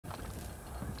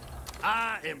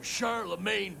I am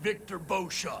Charlemagne Victor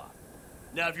Beauchamp.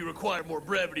 Now, if you require more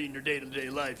brevity in your day-to-day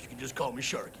life, you can just call me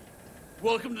Sharky.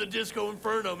 Welcome to the Disco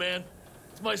Inferno, man.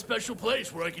 It's my special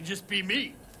place where I can just be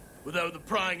me, without the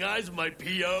prying eyes of my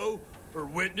PO, or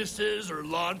witnesses, or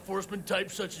law enforcement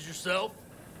types such as yourself.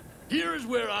 Here is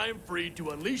where I am free to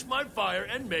unleash my fire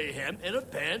and mayhem in a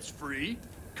pants-free,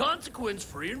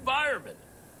 consequence-free environment.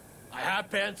 I have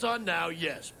pants on now,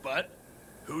 yes, but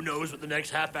who knows what the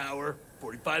next half hour,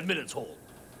 45 minutes hold.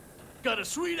 Got a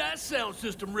sweet-ass sound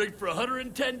system rigged for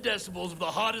 110 decibels of the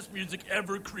hottest music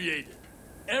ever created.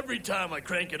 Every time I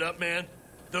crank it up, man,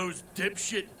 those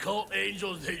dipshit cult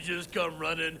angels, they just come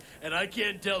running, and I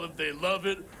can't tell if they love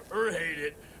it or hate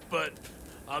it, but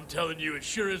I'm telling you, it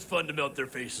sure is fun to melt their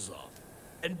faces off.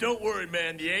 And don't worry,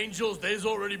 man, the angels, they's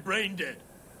already brain dead.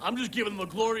 I'm just giving them a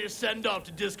glorious send-off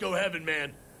to disco heaven,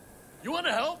 man. You want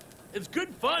to help? It's good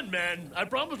fun, man. I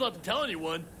promise not to tell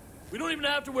anyone. We don't even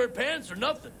have to wear pants or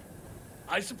nothing.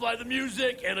 I supply the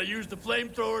music, and I use the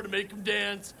flamethrower to make them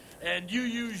dance, and you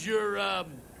use your, I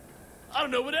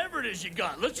don't know, whatever it is you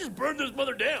got. Let's just burn this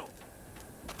mother down.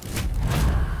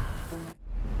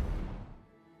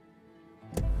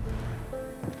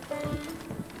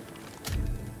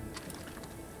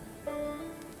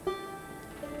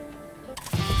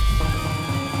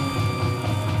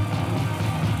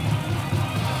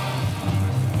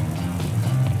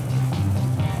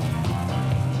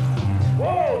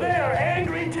 Whoa, they are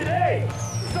angry today.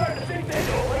 I'm starting to think they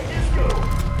don't like disco.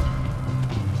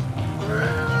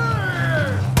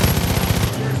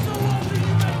 You're so ugly,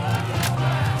 you may not get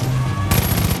back.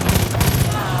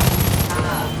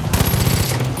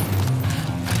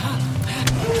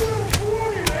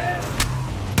 Warn you, man.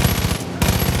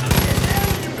 Get down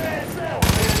with your bad self,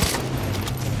 man.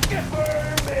 Get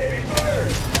burned, baby,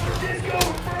 burned. Disco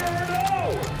Inferno.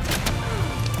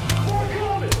 More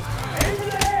coming. Aim for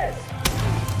the head.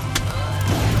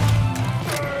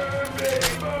 Burn,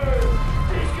 baby, burn!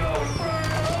 Disco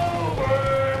Inferno!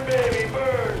 Burn, baby,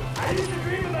 burn! I used to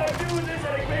dream about doing this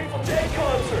at a Grateful Dead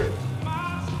concert.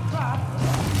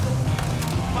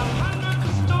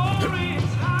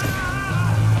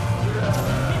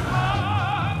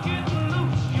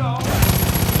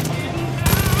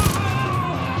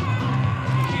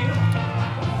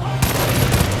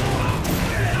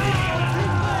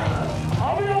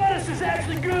 I'll be honest, it's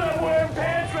actually good I'm wearing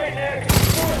pants right now 'cause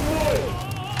it's more wood.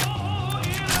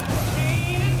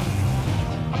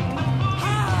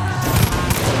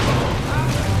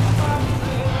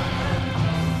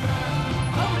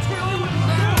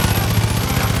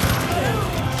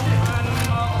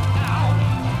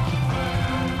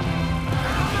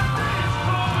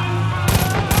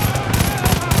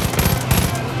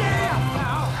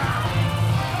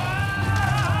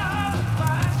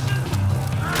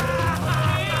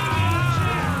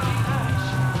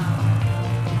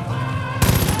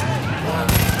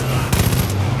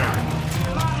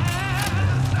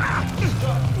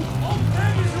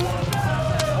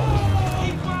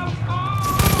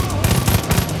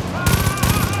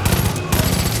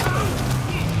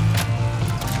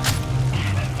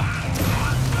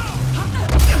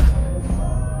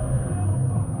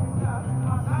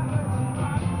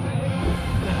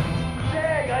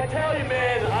 I tell you,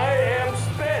 man, I am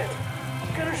spent.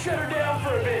 Gonna shut her down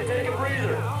for a bit, take a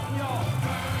breather.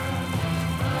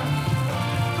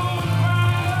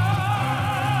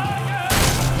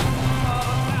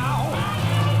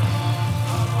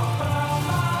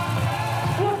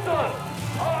 What the?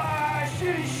 Ah,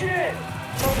 shitty shit.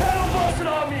 My pedal busted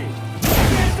on me. I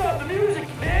can't stop the music.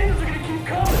 The angels are gonna keep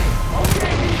coming.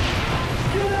 Okay,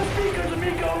 kill those speakers and me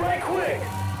go right quick.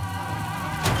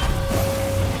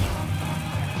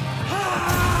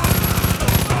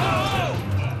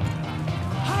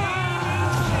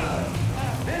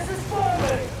 This is fun,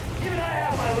 but even I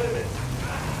have my limits.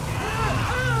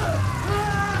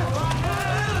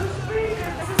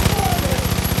 Speakers, this is fun, but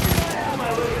even I have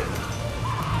my limits.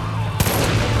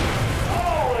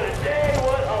 Oh, what a day,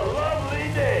 what a lovely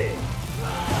day.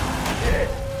 Shit,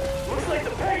 looks like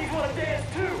the peg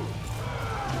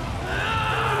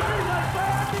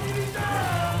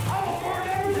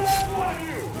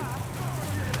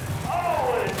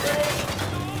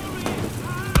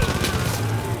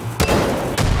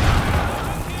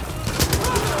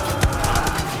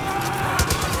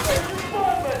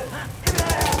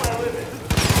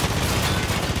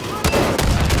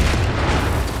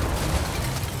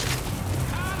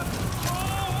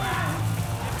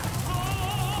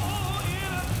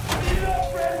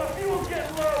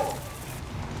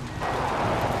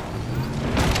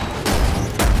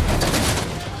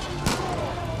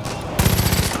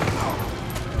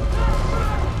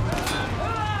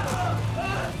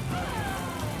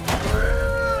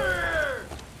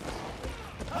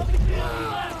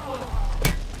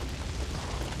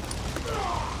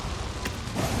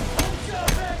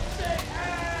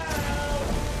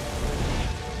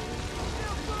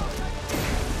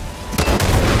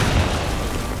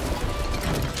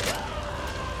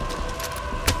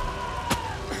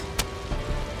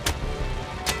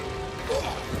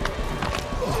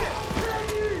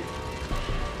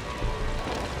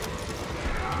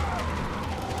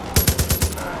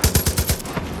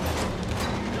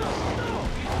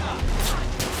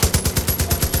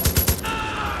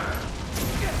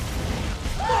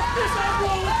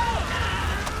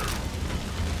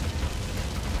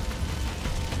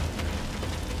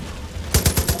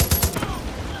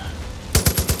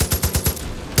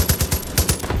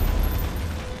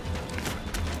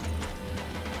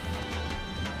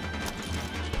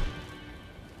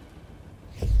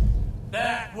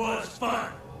was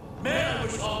fun. Man, I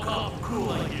wish all cops were cool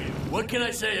like you. What can I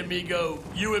say, amigo?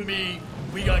 You and me,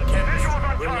 we got chemistry.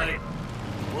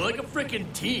 We're like a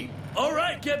freaking team. All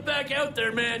right, get back out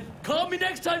there, man. Call me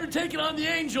next time you're taking on the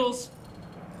Angels.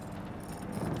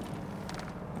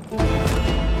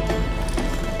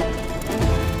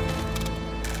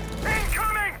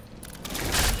 Incoming!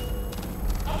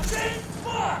 I'm taking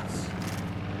spots!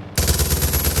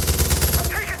 I'm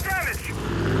taking damage!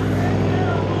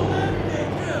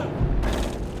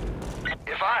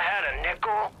 If I had a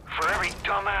nickel for every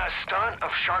dumbass stunt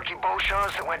of Sharky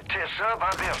Beauchamps that went tits up,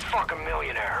 I'd be a fucking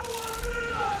millionaire.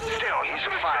 Still, he's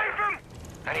a fighter.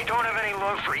 And he don't have any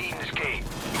love for Eden's Gate.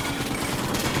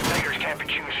 Beggars can't be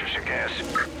choosers, I guess.